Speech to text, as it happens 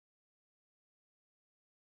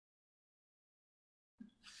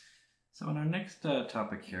So in our next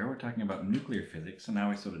topic here, we're talking about nuclear physics. So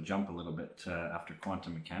now we sort of jump a little bit after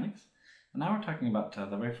quantum mechanics. And now we're talking about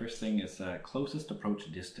the very first thing is closest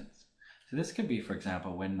approach distance. So this could be, for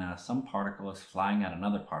example, when some particle is flying at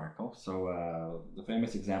another particle. So the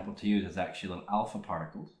famous example to use is actually little alpha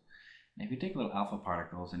particles. And if you take little alpha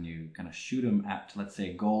particles and you kind of shoot them at, let's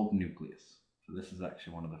say, a gold nucleus. So this is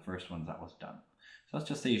actually one of the first ones that was done. So let's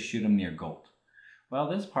just say you shoot them near gold. Well,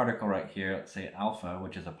 this particle right here, let's say alpha,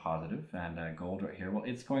 which is a positive, and gold right here, well,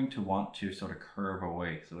 it's going to want to sort of curve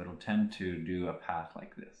away. So it'll tend to do a path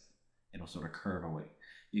like this. It'll sort of curve away.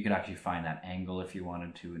 You could actually find that angle if you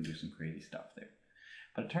wanted to and do some crazy stuff there.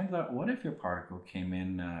 But it turns out, what if your particle came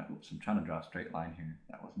in, oops, I'm trying to draw a straight line here.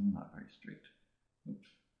 That was not very straight. Oops.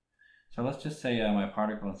 So let's just say my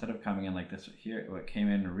particle, instead of coming in like this here, it came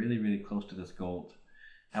in really, really close to this gold.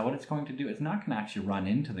 Now what it's going to do, it's not going to actually run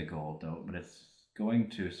into the gold though, but it's going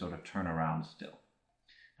to sort of turn around still.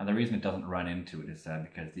 Now the reason it doesn't run into it is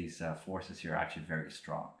because these forces here are actually very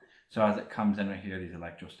strong. So as it comes in right here, these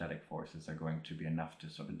electrostatic forces are going to be enough to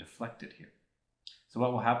sort of deflect it here. So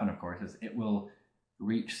what will happen, of course, is it will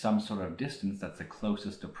reach some sort of distance that's the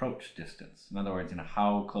closest approach distance. In other words,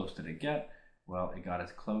 how close did it get? Well, it got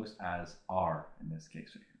as close as r in this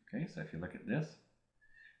case right here. Okay, so if you look at this,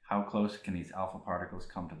 how close can these alpha particles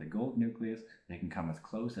come to the gold nucleus? They can come as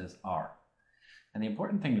close as r. And the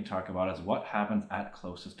important thing to talk about is what happens at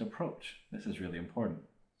closest approach. This is really important.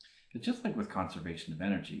 It's just like with conservation of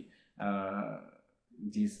energy,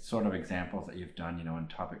 these sort of examples that you've done, in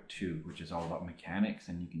topic 2, which is all about mechanics,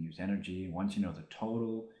 and you can use energy. Once you know the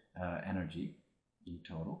total energy, E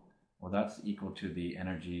total, well, that's equal to the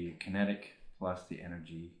energy kinetic plus the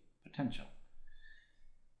energy potential.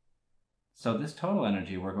 So this total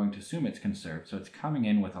energy, we're going to assume it's conserved, so it's coming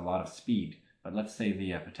in with a lot of speed. But let's say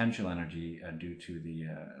the potential energy due to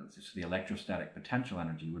the electrostatic potential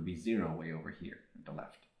energy would be 0 way over here at the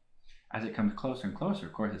left. As it comes closer and closer,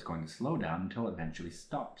 of course, it's going to slow down until it eventually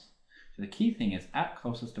stops. So the key thing is at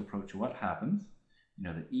closest approach, what happens?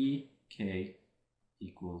 The EK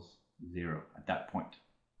equals 0 at that point.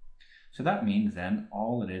 So that means then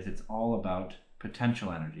it's all about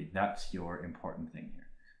potential energy. That's your important thing here.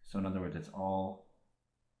 So in other words, it's all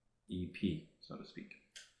EP, so to speak.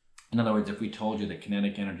 In other words, if we told you the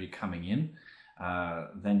kinetic energy coming in,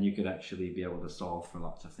 then you could actually be able to solve for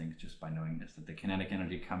lots of things just by knowing this, that the kinetic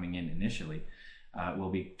energy coming in initially will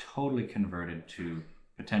be totally converted to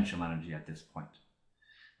potential energy at this point.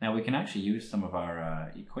 Now we can actually use some of our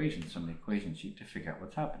equations from the equation sheet to figure out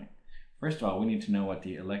what's happening. First of all, we need to know what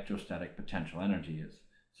the electrostatic potential energy is.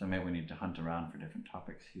 So maybe we need to hunt around for different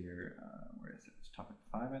topics here. Where is it? It's topic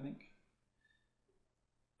 5, I think.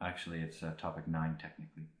 Actually, it's topic 9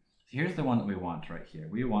 technically. Here's the one that we want right here.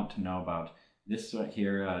 We want to know about this right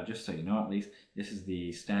here, just so you know at least, this is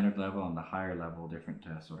the standard level and the higher level different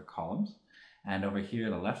sort of columns. And over here,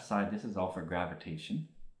 the left side, this is all for gravitation.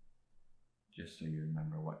 Just so you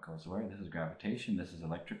remember what goes where. This is gravitation, this is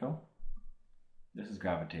electrical, this is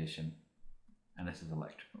gravitation, and this is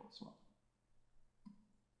electrical as well.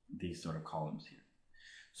 These sort of columns here.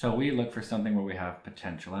 So we look for something where we have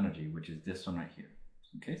potential energy, which is this one right here.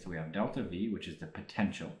 Okay, so we have delta V, which is the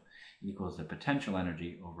potential, equals the potential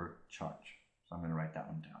energy over charge. So I'm going to write that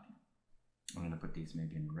one down here. I'm going to put these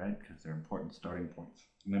maybe in red because they're important starting points.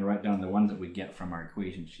 I'm going to write down the ones that we get from our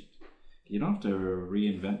equation sheet. You don't have to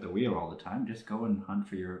reinvent the wheel all the time. Just go and hunt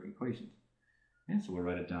for your equations. Okay, so we'll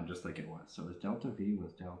write it down just like it was. So delta V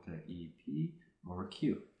was delta EP over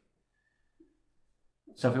Q.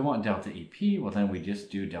 So if we want delta EP, well then we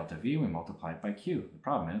just do delta V, we multiply it by Q. The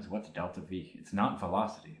problem is, what's delta V? It's not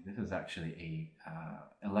velocity. This is actually a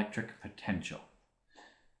electric potential.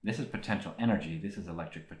 This is potential energy. This is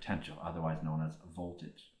electric potential, otherwise known as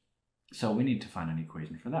voltage. So we need to find an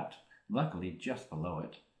equation for that. Luckily, just below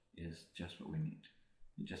it is just what we need.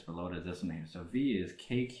 Just below it is this one here. So V is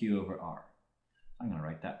KQ over R. I'm going to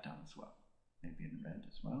write that down as well. Maybe in red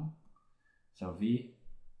as well. So V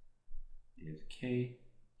is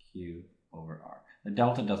KQ over R. The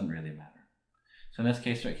delta doesn't really matter. So in this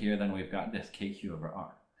case right here, then we've got this KQ over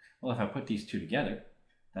R. Well, if I put these two together,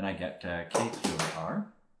 then I get KQ over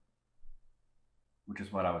R, which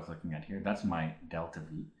is what I was looking at here. That's my delta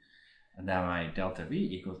V. And then my delta V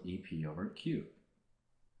equals EP over Q.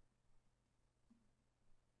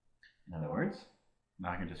 In other words,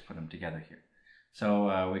 now I can just put them together here.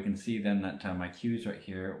 So we can see then that my Q's right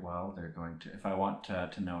here, well, they're going to, if I want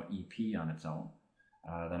to know EP on its own,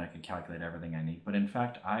 then I can calculate everything I need. But in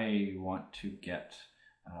fact, I want to get,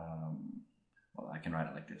 well, I can write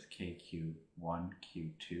it like this, KQ1,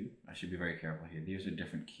 Q2. I should be very careful here. These are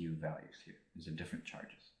different Q values here. These are different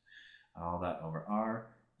charges. All that over R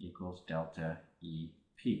equals delta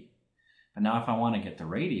EP. But now if I want to get the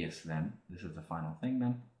radius then, this is the final thing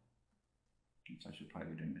then. Oops, I should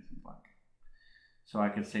probably be doing this in black. So I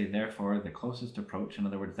could say therefore the closest approach, in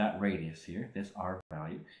other words that radius here, this R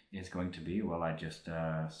value, is going to be, well I just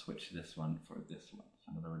switch this one for this one.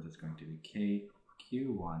 So in other words it's going to be K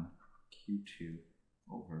Q1 Q2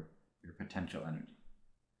 over your potential energy.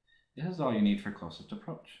 This is all you need for closest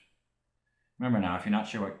approach. Remember now, if you're not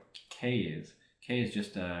sure what K is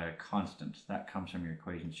just a constant. That comes from your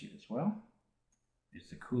equation sheet as well. It's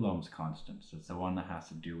the Coulomb's constant, so it's the one that has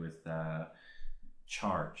to do with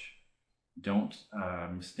charge. Don't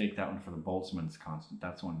mistake that one for the Boltzmann's constant.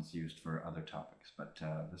 That's one that's used for other topics. But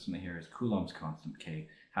this one here is Coulomb's constant, K,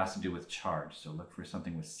 has to do with charge. So look for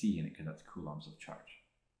something with C in it because that's coulombs of charge.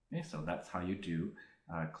 Okay, so that's how you do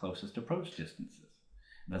closest approach distances.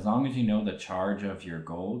 And as long as you know the charge of your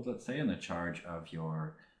gold, let's say, and the charge of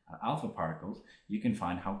your alpha particles, you can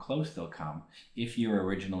find how close they'll come if you were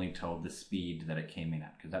originally told the speed that it came in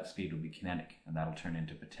at, because that speed will be kinetic and that'll turn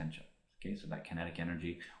into potential. Okay, so that kinetic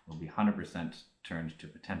energy will be 100% turned to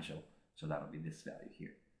potential, so that'll be this value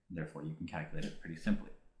here. Therefore, you can calculate it pretty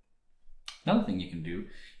simply. Another thing you can do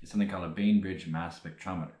is something called a Bainbridge mass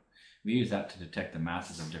spectrometer. We use that to detect the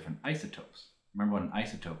masses of different isotopes. Remember what an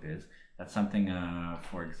isotope is? That's something,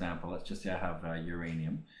 for example, let's just say I have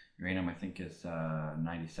uranium. Uranium, I think, is a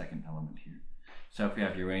 92nd element here. So if we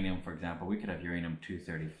have uranium, for example, we could have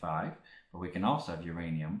uranium-235, but we can also have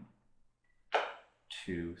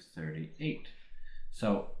uranium-238.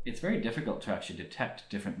 So it's very difficult to actually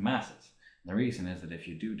detect different masses. The reason is that if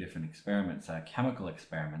you do different experiments, chemical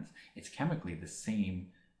experiments, it's chemically the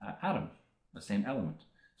same atom, the same element.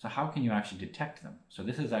 So how can you actually detect them? So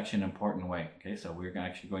this is actually an important way. Okay, so we're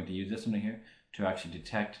actually going to use this one here to actually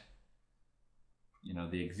detect, you know,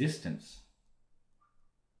 the existence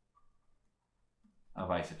of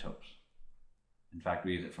isotopes. In fact,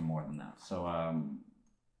 we use it for more than that. So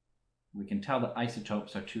we can tell that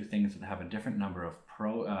isotopes are two things that have a different number of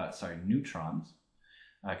neutrons.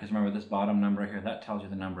 Because remember this bottom number here, that tells you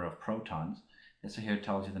the number of protons. This here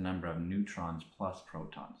tells you the number of neutrons plus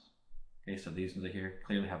protons. Okay, so these here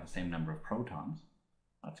clearly have the same number of protons.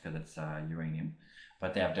 That's because it's uranium,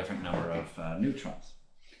 but they have different number of neutrons.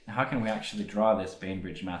 Now, how can we actually draw this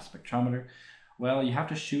Bainbridge mass spectrometer? Well, you have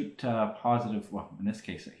to shoot positive, well, in this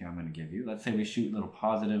case here I'm going to give you, let's say we shoot little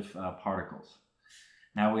positive particles.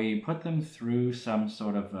 Now we put them through some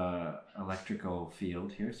sort of electrical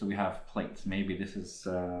field here. So we have plates. Maybe this is,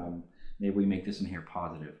 maybe we make this one here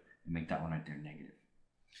positive and make that one right there negative.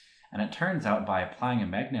 And it turns out by applying a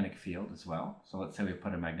magnetic field as well. So let's say we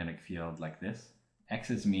put a magnetic field like this.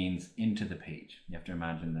 X's means into the page. You have to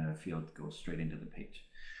imagine the field goes straight into the page.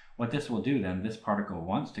 What this will do then, this particle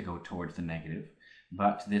wants to go towards the negative,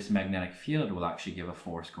 but this magnetic field will actually give a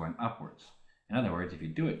force going upwards. In other words, if you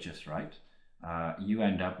do it just right, you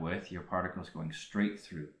end up with your particles going straight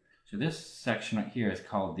through. So this section right here is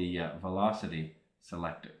called the velocity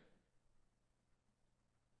selective.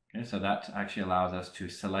 Okay, so that actually allows us to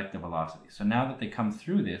select the velocity. So now that they come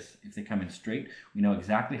through this, if they come in straight, we know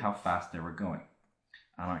exactly how fast they were going.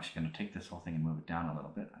 I'm actually going to take this whole thing and move it down a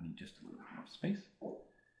little bit. I need just a little bit more space.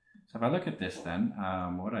 So if I look at this then,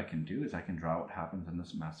 what I can do is I can draw what happens in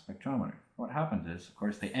this mass spectrometer. What happens is, of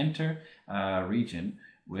course, they enter a region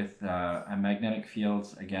with a magnetic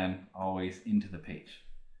fields, again, always into the page.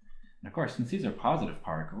 And of course, since these are positive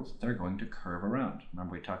particles, they're going to curve around.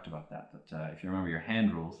 Remember we talked about that if you remember your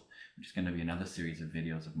hand rules, which is going to be another series of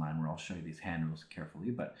videos of mine where I'll show you these hand rules carefully,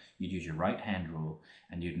 but you'd use your right hand rule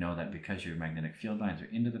and you'd know that because your magnetic field lines are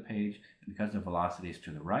into the page, and because the velocity is to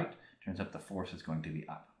the right, turns out the force is going to be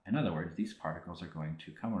up. In other words, these particles are going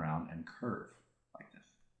to come around and curve like this.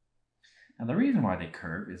 Now the reason why they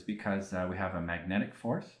curve is because we have a magnetic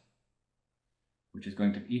force, which is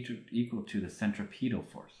going to be equal to the centripetal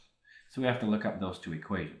force. So we have to look up those two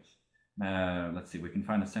equations. Let's see, we can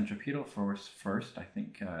find the centripetal force first. I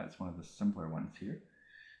think it's one of the simpler ones here.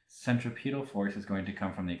 Centripetal force is going to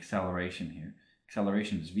come from the acceleration here.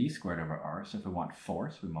 Acceleration is v squared over r, so if we want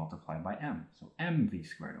force, we multiply by m. So mv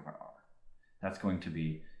squared over r. That's going to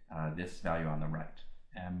be this value on the right,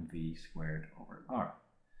 mv squared over r.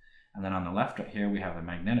 And then on the left right here, we have a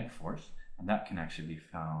magnetic force, and that can actually be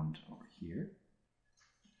found over here.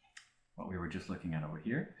 What we were just looking at over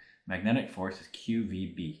here. Magnetic force is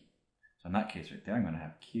QVB. So in that case right there, I'm going to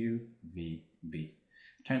have QVB.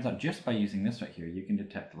 Turns out just by using this right here, you can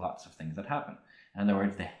detect lots of things that happen. In other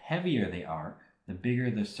words, the heavier they are, the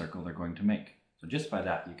bigger the circle they're going to make. So just by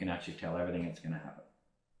that, you can actually tell everything that's going to happen.